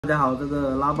大家好，这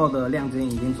个拉爆的亮针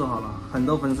已经做好了，很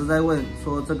多粉丝在问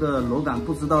说这个螺杆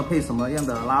不知道配什么样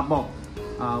的拉爆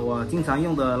啊。我经常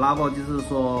用的拉爆就是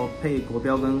说配国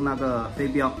标跟那个飞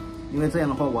标，因为这样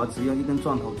的话我只用一根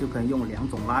钻头就可以用两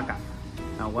种拉杆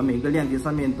啊。我每个亮节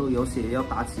上面都有写要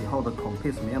打几号的孔，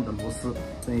配什么样的螺丝，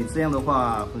所以这样的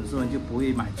话粉丝们就不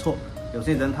会买错。有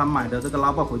些人他买的这个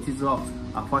拉爆回去之后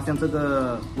啊，发现这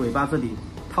个尾巴这里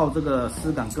套这个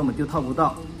丝杆根本就套不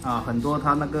到啊，很多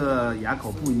它那个牙口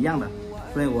不一样的，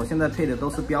所以我现在配的都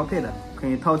是标配的，可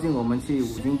以套进我们去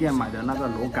五金店买的那个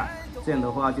螺杆，这样的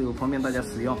话就方便大家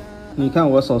使用。你看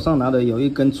我手上拿的有一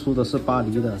根粗的是8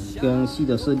厘的，跟细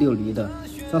的是6厘的，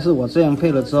但是我这样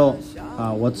配了之后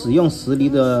啊，我只用10厘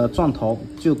的钻头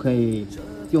就可以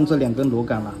用这2根螺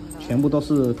杆了，全部都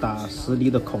是打10厘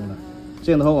的孔的，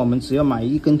这样的话我们只要买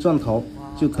1根钻头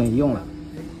就可以用了。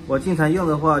我经常用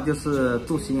的话就是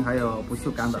镀锌还有不锈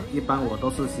钢的，一般我都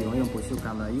是喜欢用不锈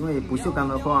钢的，因为不锈钢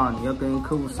的话你要跟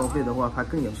客户收费的话它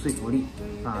更有说服力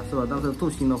啊，是吧？但是镀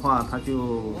锌的话它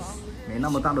就没那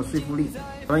么大的说服力。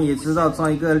我们也知道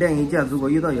装一个晾衣架如果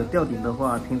遇到有吊顶的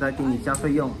话，平台给你加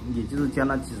费用也就是加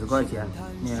那几十块钱，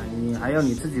你还要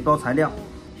你自己包材料，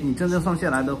你真正算下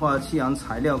来的话去养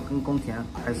材料跟工钱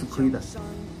还是亏的，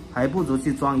还不如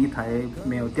去装一台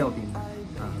没有吊顶的。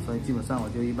所以基本上我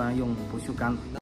就一般用不锈钢。